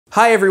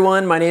Hi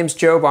everyone, my name's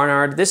Joe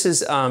Barnard. This is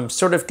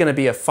sort of going to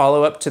be a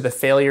follow-up to the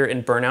failure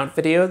and burnout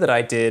video that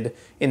I did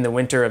in the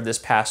winter of this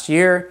past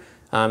year.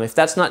 If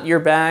that's not your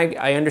bag,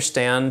 I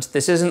understand.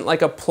 This isn't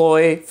like a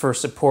ploy for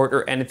support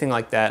or anything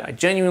like that. I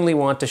genuinely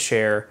want to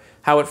share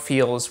how it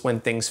feels when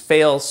things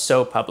fail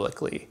so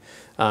publicly.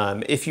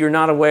 If you're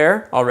not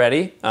aware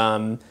already,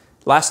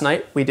 last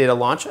night we did a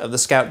launch of the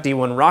Scout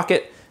D1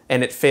 rocket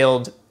and it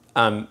failed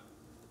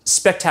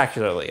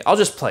spectacularly. I'll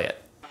just play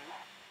it.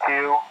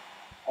 2,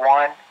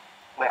 1.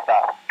 Lift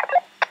off.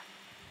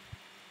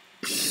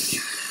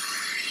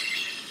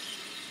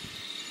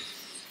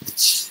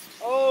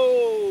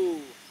 Oh!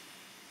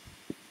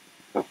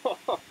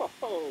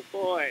 Oh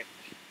boy.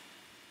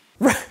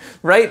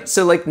 Right?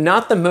 So like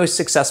not the most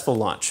successful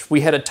launch.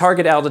 We had a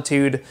target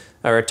altitude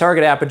or a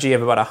target apogee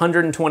of about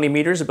 120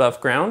 meters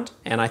above ground,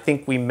 and I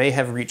think we may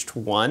have reached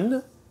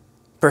 1,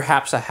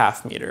 perhaps a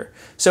half meter.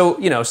 So,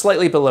 you know,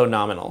 slightly below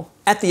nominal.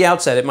 At the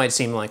outset, it might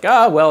seem like,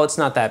 oh, well, it's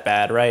not that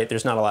bad, right?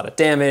 There's not a lot of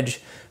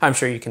damage. I'm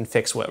sure you can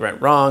fix what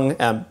went wrong.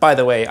 By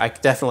the way, I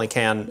definitely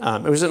can.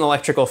 It was an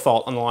electrical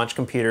fault on the launch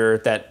computer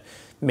that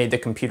made the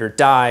computer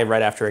die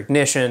right after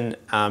ignition.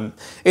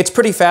 It's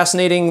pretty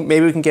fascinating.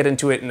 Maybe we can get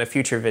into it in a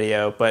future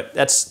video, but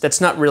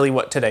that's not really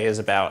what today is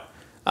about.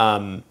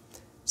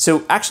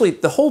 So actually,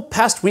 the whole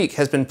past week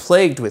has been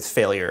plagued with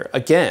failure.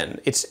 Again,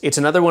 it's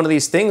another one of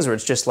these things where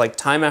it's just like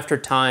time after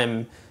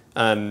time,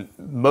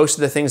 most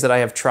of the things that I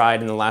have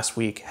tried in the last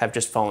week have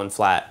just fallen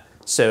flat.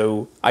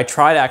 So I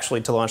tried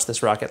actually to launch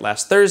this rocket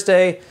last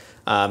Thursday.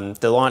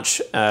 The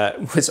launch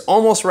was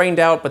almost rained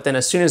out, but then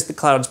as soon as the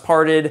clouds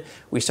parted,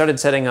 we started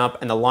setting up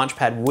and the launch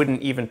pad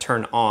wouldn't even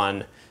turn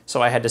on.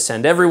 So I had to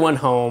send everyone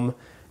home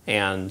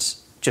and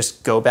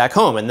just go back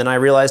home. And then I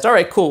realized, all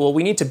right, cool, well,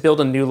 we need to build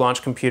a new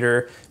launch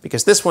computer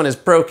because this one is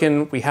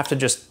broken. We have to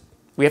just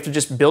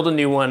build a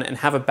new one and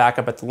have a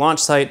backup at the launch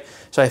site.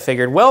 So I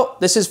figured, well,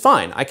 this is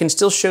fine. I can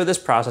still show this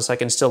process. I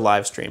can still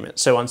live stream it.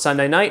 So on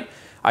Sunday night,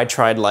 I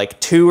tried like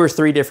 2 or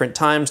 3 different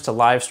times to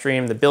live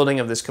stream the building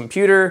of this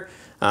computer,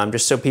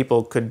 just so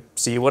people could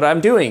see what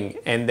I'm doing.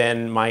 And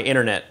then my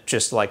internet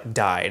just like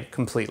died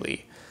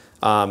completely.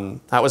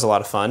 That was a lot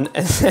of fun.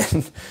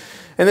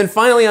 And then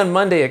finally on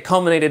Monday, it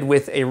culminated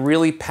with a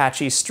really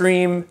patchy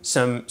stream,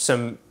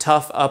 some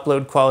tough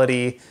upload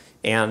quality,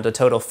 and a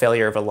total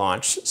failure of a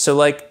launch. So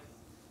like,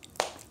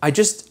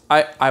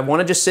 I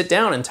want to just sit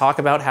down and talk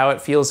about how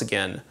it feels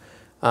again.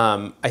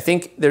 I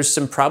think there's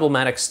some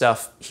problematic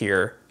stuff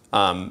here,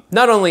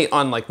 not only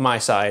on like my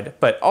side,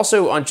 but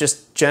also on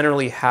just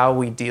generally how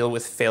we deal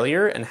with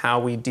failure and how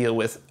we deal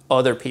with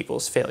other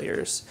people's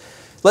failures.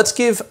 Let's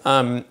give,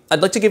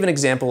 I'd like to give an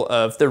example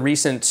of the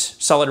recent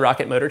solid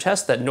rocket motor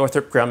test that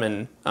Northrop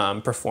Grumman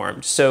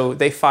performed. So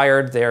they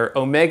fired their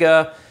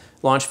Omega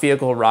launch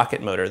vehicle rocket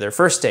motor, their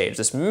first stage,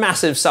 this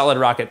massive solid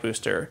rocket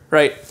booster,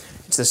 right?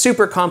 It's a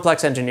super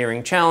complex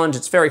engineering challenge.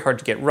 It's very hard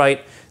to get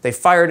right. They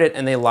fired it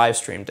and they live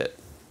streamed it.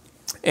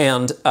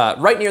 And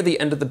right near the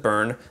end of the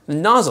burn, the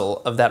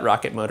nozzle of that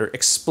rocket motor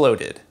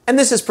exploded. And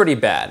this is pretty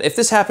bad. If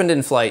this happened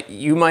in flight,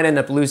 you might end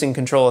up losing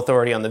control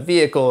authority on the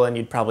vehicle and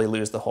you'd probably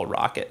lose the whole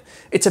rocket.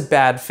 It's a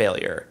bad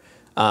failure.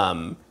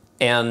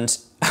 And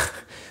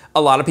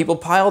a lot of people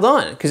piled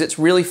on because it's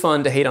really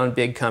fun to hate on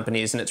big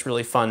companies and it's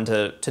really fun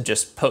to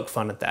just poke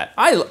fun at that.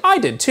 I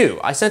did too.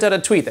 I sent out a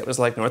tweet that was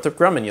like, Northrop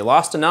Grumman, you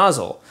lost a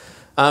nozzle.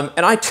 And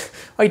I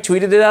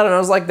tweeted it out and I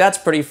was like, that's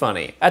pretty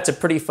funny. That's a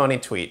pretty funny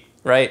tweet,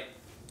 right?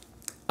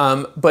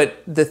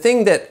 But the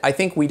thing that I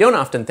think we don't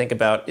often think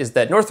about is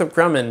that Northrop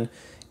Grumman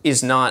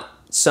is not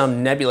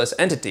some nebulous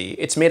entity.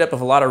 It's made up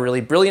of a lot of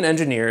really brilliant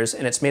engineers,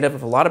 and it's made up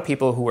of a lot of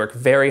people who work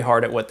very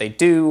hard at what they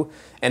do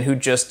and who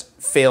just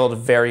failed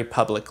very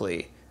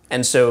publicly.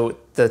 And so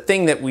the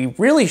thing that we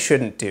really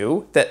shouldn't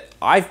do, that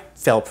I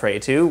fell prey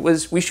to,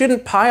 was we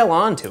shouldn't pile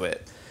on to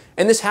it.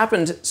 And this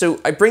happened, so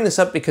I bring this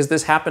up because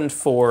this happened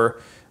for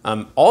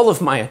all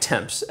of my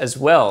attempts as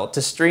well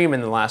to stream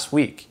in the last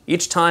week.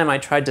 Each time I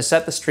tried to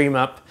set the stream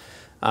up,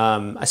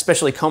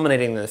 especially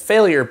culminating in the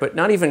failure, but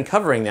not even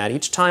covering that,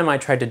 each time I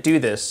tried to do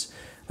this,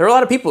 there were a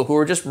lot of people who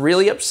were just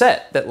really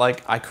upset that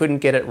like I couldn't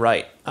get it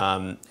right.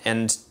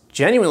 And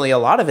genuinely a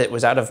lot of it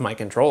was out of my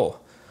control.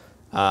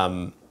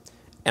 And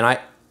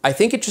I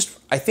think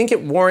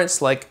it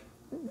warrants like,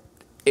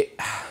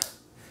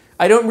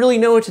 I don't really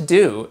know what to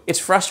do. It's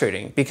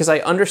frustrating because I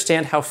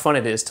understand how fun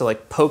it is to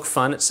like poke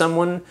fun at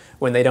someone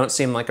when they don't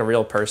seem like a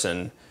real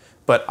person.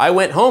 But I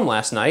went home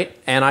last night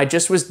and I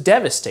just was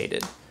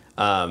devastated.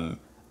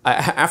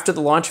 After the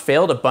launch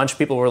failed, a bunch of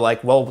people were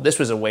like, well, this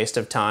was a waste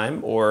of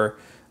time, or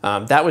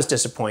that was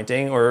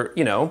disappointing, or,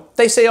 you know,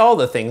 they say all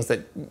the things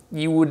that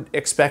you would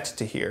expect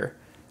to hear.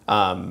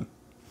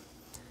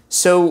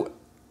 So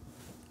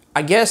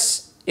I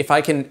guess if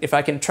I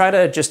can try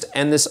to just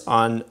end this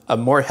on a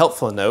more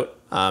helpful note,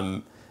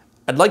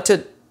 I'd like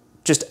to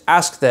just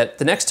ask that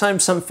the next time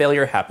some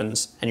failure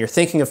happens and you're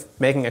thinking of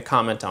making a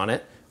comment on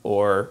it,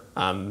 or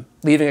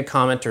leaving a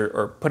comment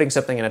or putting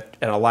something in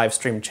a live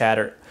stream chat,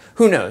 or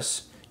who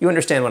knows, you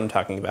understand what I'm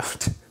talking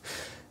about.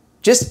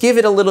 Just give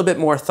it a little bit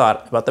more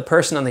thought about the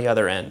person on the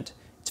other end.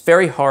 It's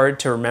very hard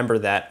to remember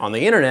that on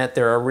the internet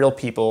there are real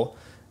people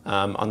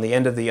on the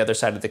end of the other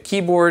side of the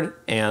keyboard,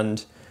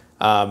 and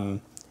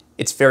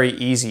it's very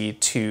easy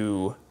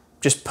to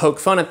just poke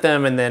fun at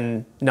them and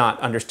then not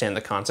understand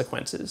the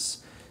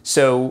consequences.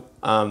 So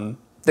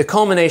the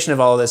culmination of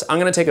all of this, I'm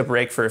going to take a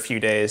break for a few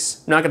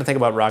days. I'm not going to think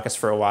about rockets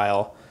for a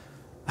while.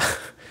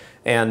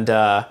 And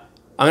I'm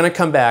going to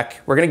come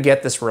back. We're going to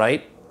get this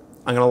right.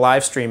 I'm going to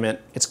live stream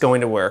it. It's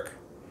going to work.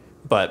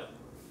 But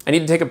I need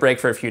to take a break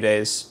for a few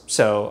days.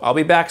 So I'll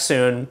be back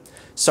soon.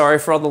 Sorry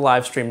for all the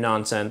live stream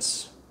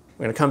nonsense.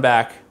 I'm going to come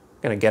back.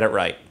 I'm going to get it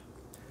right.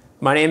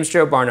 My name is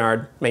Joe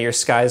Barnard. May your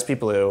skies be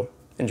blue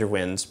and your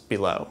winds be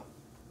low.